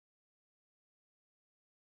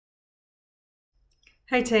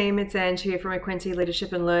Hey team, it's Ange here from Equinty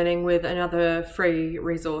Leadership and Learning with another free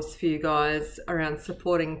resource for you guys around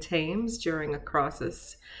supporting teams during a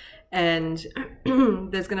crisis. And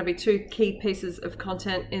there's going to be two key pieces of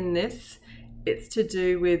content in this. It's to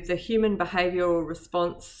do with the human behavioural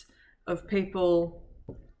response of people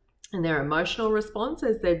and their emotional response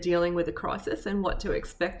as they're dealing with a crisis and what to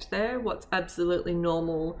expect there, what's absolutely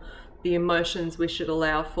normal, the emotions we should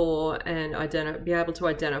allow for and be able to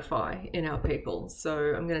identify in our people.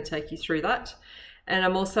 So I'm going to take you through that. And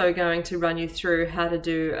I'm also going to run you through how to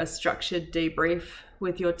do a structured debrief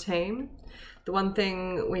with your team. The one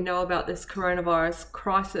thing we know about this coronavirus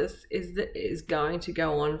crisis is that it is going to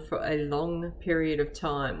go on for a long period of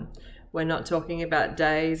time. We're not talking about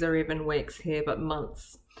days or even weeks here, but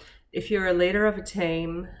months. If you're a leader of a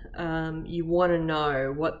team, you want to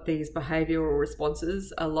know what these behavioural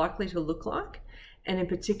responses are likely to look like, and in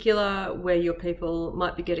particular where your people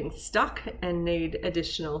might be getting stuck and need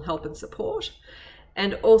additional help and support.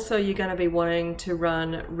 And also you're going to be wanting to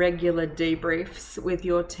run regular debriefs with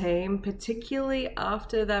your team, particularly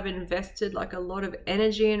after they've invested like a lot of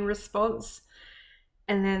energy in response.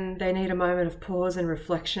 And then they need a moment of pause and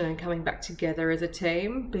reflection and coming back together as a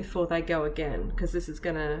team before they go again, because this is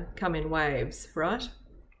going to come in waves, right?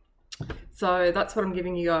 So that's what I'm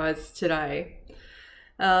giving you guys today.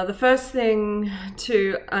 The first thing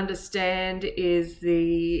to understand is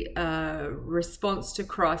the response to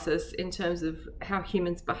crisis in terms of how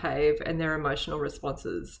humans behave and their emotional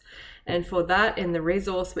responses. And for that, in the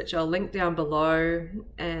resource, which I'll link down below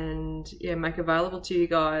and make available to you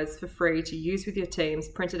guys for free to use with your teams,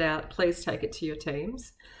 print it out, please take it to your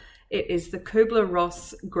teams. It is the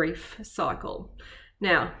Kubler-Ross grief cycle.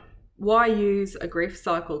 Now, why use a grief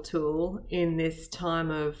cycle tool in this time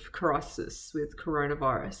of crisis with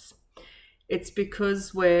coronavirus? It's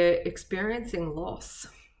because we're experiencing loss.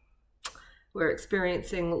 We're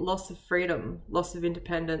experiencing loss of freedom, loss of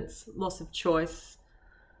independence, loss of choice,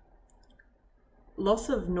 loss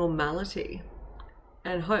of normality.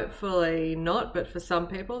 And hopefully not, but for some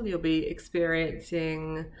people, you'll be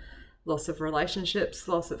experiencing loss of relationships,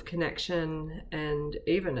 loss of connection, and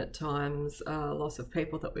even at times loss of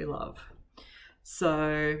people that we love.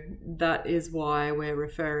 So that is why we're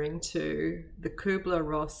referring to the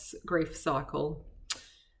Kubler-Ross grief cycle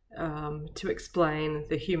to explain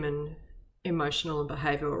the human emotional and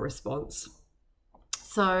behavioural response.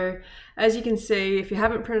 So as you can see, if you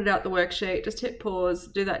haven't printed out the worksheet, just hit pause,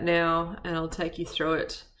 do that now, and I'll take you through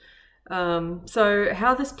it. So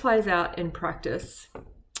how this plays out in practice.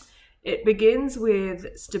 It begins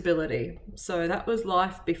with stability. So that was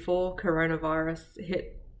life before coronavirus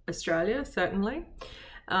hit Australia, certainly.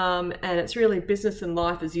 And it's really business and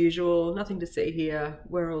life as usual, nothing to see here.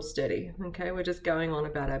 We're all steady, okay? We're just going on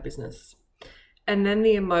about our business. And then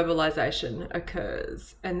the immobilization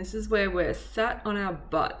occurs. And this is where we're sat on our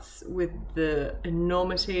butts with the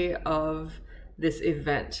enormity of this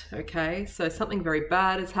event, okay? So something very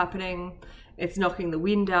bad is happening. It's knocking the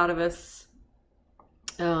wind out of us.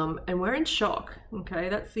 And we're in shock, okay?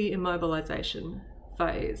 That's the immobilization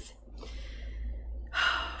phase.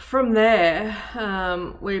 From there,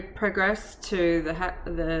 we progress to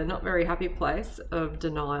the not very happy place of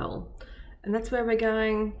denial. And that's where we're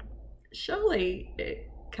going, surely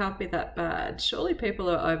it can't be that bad. Surely people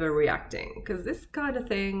are overreacting, because this kind of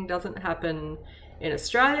thing doesn't happen in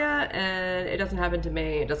Australia and it doesn't happen to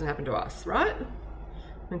me, it doesn't happen to us, right?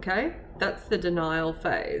 Okay, that's the denial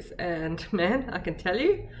phase. And man, I can tell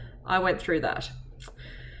you, I went through that.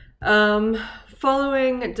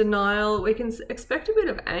 Following denial, we can expect a bit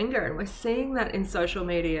of anger, and we're seeing that in social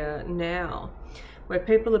media now, where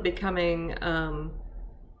people are becoming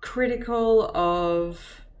critical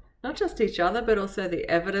of not just each other, but also the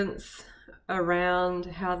evidence around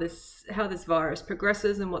how this virus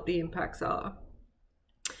progresses and what the impacts are.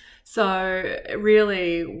 So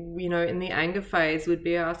really, in the anger phase, we'd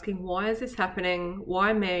be asking, why is this happening?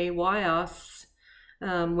 Why me? Why us?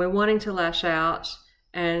 We're wanting to lash out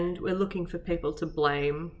and we're looking for people to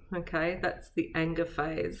blame. Okay, that's the anger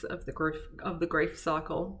phase of the grief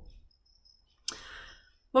cycle.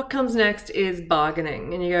 What comes next is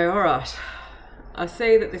bargaining, and you go, all right, I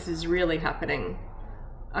see that this is really happening.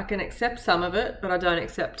 I can accept some of it, but I don't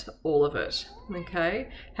accept all of it, okay?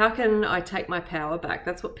 How can I take my power back?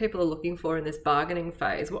 That's what people are looking for in this bargaining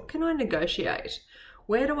phase. What can I negotiate?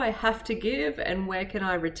 Where do I have to give, and where can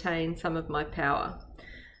I retain some of my power?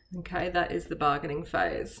 Okay, that is the bargaining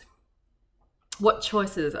phase. What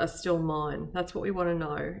choices are still mine? That's what we want to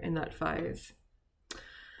know in that phase.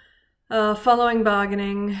 Following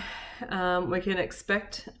bargaining, we can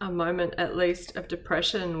expect a moment at least of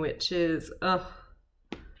depression, which is,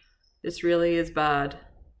 this really is bad.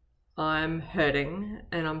 I'm hurting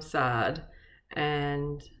and I'm sad,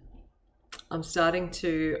 and I'm starting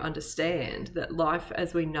to understand that life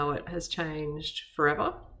as we know it has changed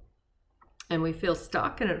forever, and we feel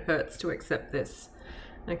stuck and it hurts to accept this.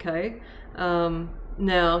 Okay,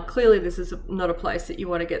 now clearly this is not a place that you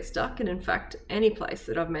want to get stuck, and in fact any place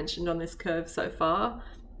that I've mentioned on this curve so far,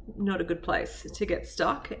 not a good place to get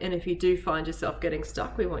stuck. And if you do find yourself getting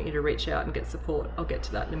stuck, we want you to reach out and get support. I'll get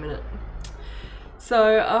to that in a minute.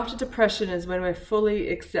 So after depression is when we're fully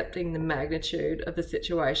accepting the magnitude of the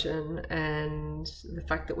situation and the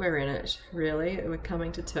fact that we're in it, really. We're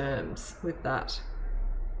coming to terms with that.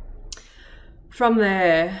 From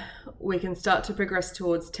there, we can start to progress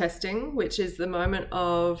towards testing, which is the moment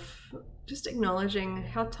of just acknowledging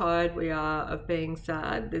how tired we are of being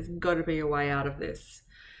sad. There's got to be a way out of this.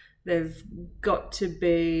 There's got to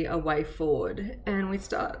be a way forward. And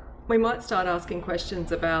we might start asking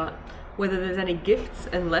questions about whether there's any gifts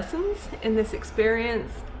and lessons in this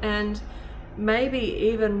experience, and maybe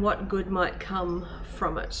even what good might come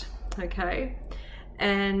from it, okay?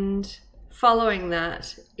 And following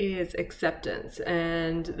that is acceptance,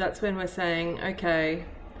 and that's when we're saying, okay,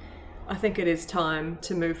 I think it is time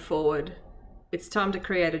to move forward. It's time to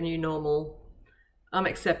create a new normal. I'm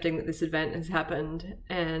accepting that this event has happened,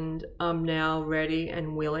 and I'm now ready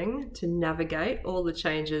and willing to navigate all the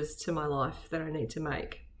changes to my life that I need to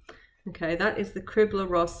make. Okay, that is the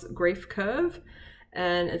Kübler-Ross grief curve,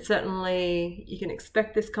 and it's certainly, you can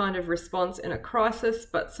expect this kind of response in a crisis,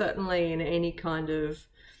 but certainly in any kind of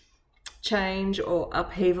change or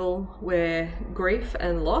upheaval where grief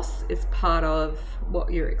and loss is part of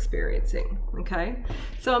what you're experiencing. Okay,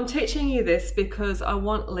 so I'm teaching you this because I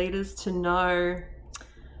want leaders to know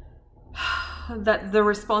that the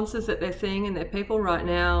responses that they're seeing in their people right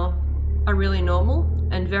now are really normal,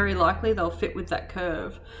 and very likely they'll fit with that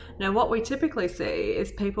curve. Now, what we typically see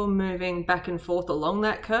is people moving back and forth along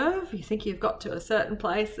that curve. You think you've got to a certain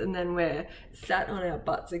place and then we're sat on our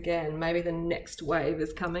butts again. Maybe the next wave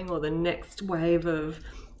is coming, or the next wave of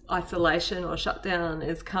isolation or shutdown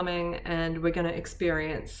is coming, and we're going to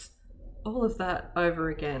experience all of that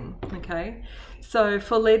over again. Okay, so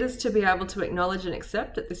for leaders to be able to acknowledge and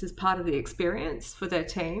accept that this is part of the experience for their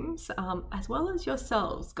teams, as well as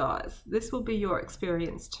yourselves, guys, this will be your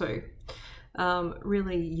experience too.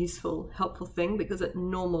 Really useful, helpful thing, because it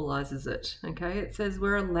normalizes it. Okay, it says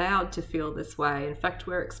we're allowed to feel this way. In fact,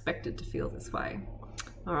 we're expected to feel this way.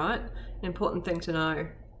 All right, important thing to know.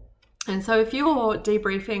 And so if you're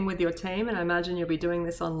debriefing with your team, and I imagine you'll be doing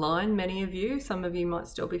this online, many of you, some of you might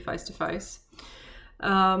still be face-to-face,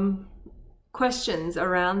 questions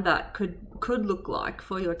around that could look like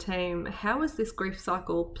for your team: how is this grief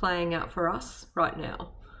cycle playing out for us right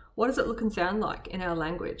now? What does it look and sound like in our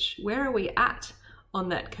language? Where are we at on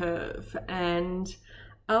that curve? And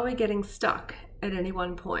are we getting stuck at any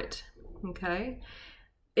one point? Okay.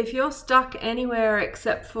 If you're stuck anywhere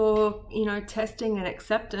except for, testing and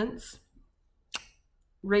acceptance,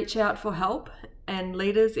 reach out for help. And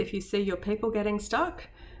leaders, if you see your people getting stuck,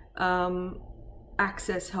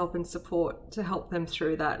 access help and support to help them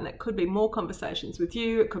through that. And it could be more conversations with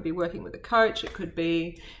you. It could be working with a coach. It could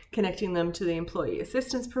be connecting them to the employee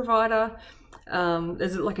assistance provider.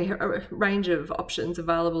 There's like a range of options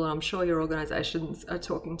available, and I'm sure your organizations are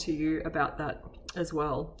talking to you about that as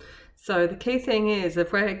well. So the key thing is,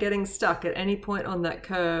 if we're getting stuck at any point on that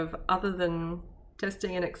curve other than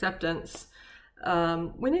testing and acceptance,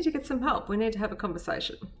 we need to get some help. We need to have a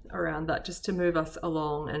conversation around that just to move us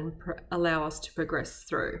along and allow us to progress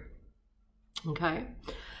through. Okay,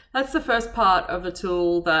 that's the first part of the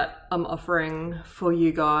tool that I'm offering for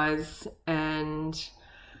you guys. And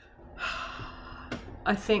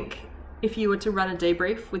I think if you were to run a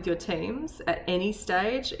debrief with your teams at any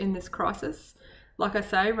stage in this crisis, like I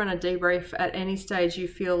say, run a debrief at any stage you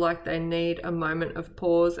feel like they need a moment of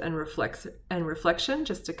pause and reflection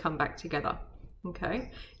just to come back together.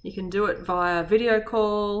 Okay, you can do it via video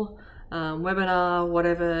call, webinar,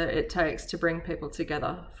 whatever it takes to bring people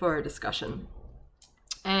together for a discussion.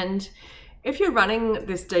 And if you're running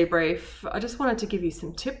this debrief, I just wanted to give you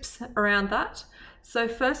some tips around that. So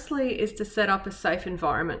firstly is to set up a safe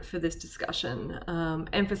environment for this discussion,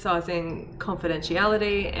 emphasizing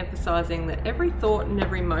confidentiality, emphasizing that every thought and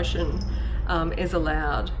every emotion is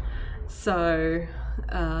allowed. So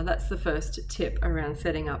that's the first tip around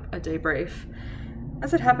setting up a debrief.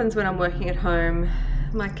 As it happens when I'm working at home,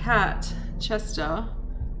 my cat, Chester,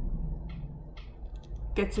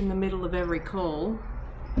 gets in the middle of every call.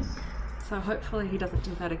 So hopefully he doesn't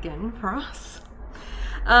do that again for us.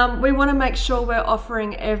 We want to make sure we're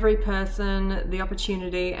offering every person the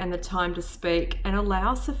opportunity and the time to speak, and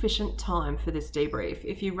allow sufficient time for this debrief.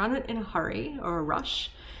 If you run it in a hurry or a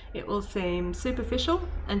rush, it will seem superficial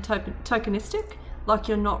and tokenistic, like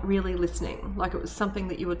you're not really listening, like it was something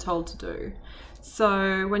that you were told to do.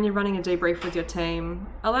 So when you're running a debrief with your team,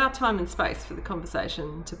 allow time and space for the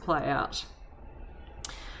conversation to play out.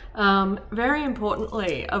 Very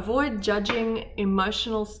importantly, avoid judging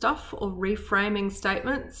emotional stuff or reframing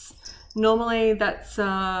statements. Normally that's,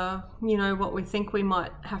 you know, what we think we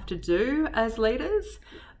might have to do as leaders,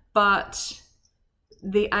 but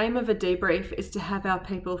the aim of a debrief is to have our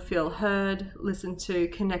people feel heard, listened to,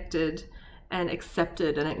 connected, and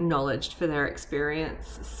accepted and acknowledged for their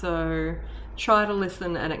experience. So try to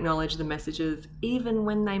listen and acknowledge the messages, even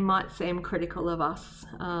when they might seem critical of us,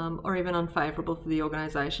 or even unfavourable for the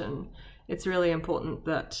organisation. It's really important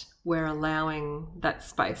that we're allowing that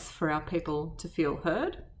space for our people to feel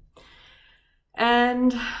heard.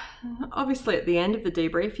 And obviously at the end of the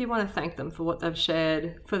debrief, you want to thank them for what they've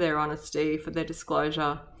shared, for their honesty, for their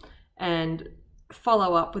disclosure, and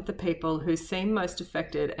follow up with the people who seem most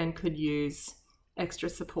affected and could use extra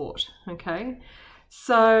support, okay?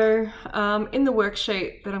 So in the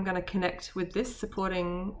worksheet that I'm going to connect with this,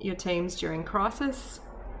 supporting your teams during crisis,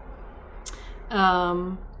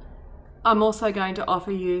 I'm also going to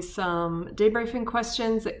offer you some debriefing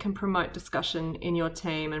questions that can promote discussion in your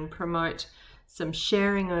team and promote some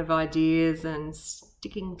sharing of ideas and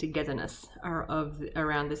sticking togetherness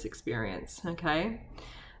around this experience, okay?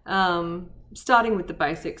 Starting with the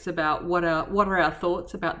basics about what are our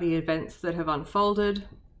thoughts about the events that have unfolded.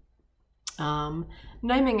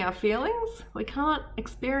 Naming our feelings. We can't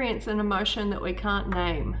experience an emotion that we can't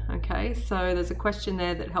name, okay? So there's a question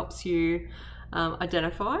there that helps you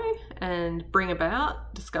identify and bring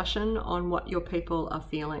about discussion on what your people are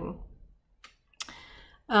feeling.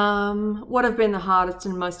 What have been the hardest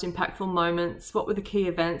and most impactful moments? What were the key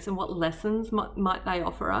events and what lessons might they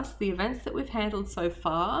offer us? The events that we've handled so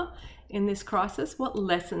far in this crisis, what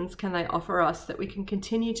lessons can they offer us that we can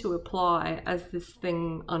continue to apply as this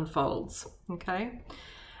thing unfolds, okay?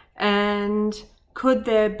 And could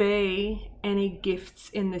there be any gifts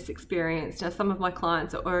in this experience? Now, some of my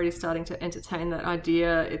clients are already starting to entertain that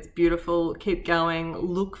idea. It's beautiful. Keep going.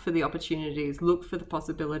 Look for the opportunities. Look for the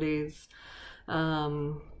possibilities.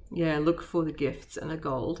 Yeah, look for the gifts and the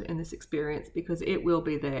gold in this experience, because it will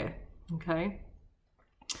be there, okay?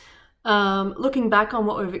 Looking back on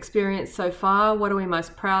what we've experienced so far, what are we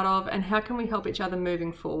most proud of, and how can we help each other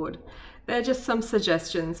moving forward? They're just some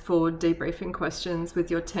suggestions for debriefing questions with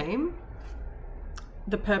your team.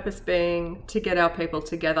 The purpose being to get our people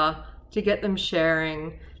together, to get them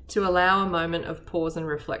sharing, to allow a moment of pause and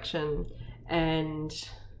reflection, and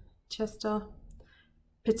just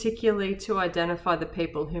particularly to identify the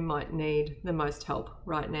people who might need the most help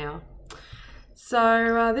right now.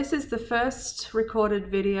 So this is the first recorded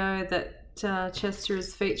video that Chester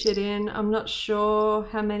is featured in. I'm not sure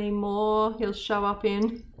how many more he'll show up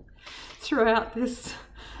in throughout this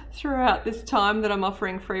time that I'm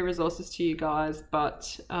offering free resources to you guys,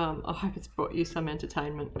 but I hope it's brought you some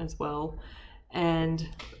entertainment as well. And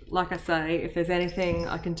like I say, if there's anything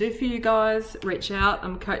I can do for you guys, reach out.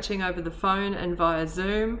 I'm coaching over the phone and via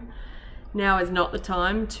Zoom. Now is not the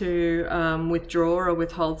time to withdraw or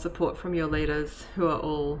withhold support from your leaders who are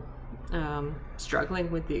all struggling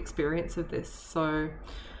with the experience of this. So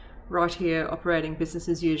right here, operating business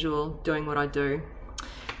as usual, doing what I do.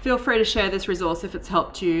 Feel free to share this resource if it's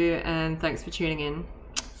helped you, and thanks for tuning in.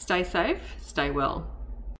 Stay safe, stay well.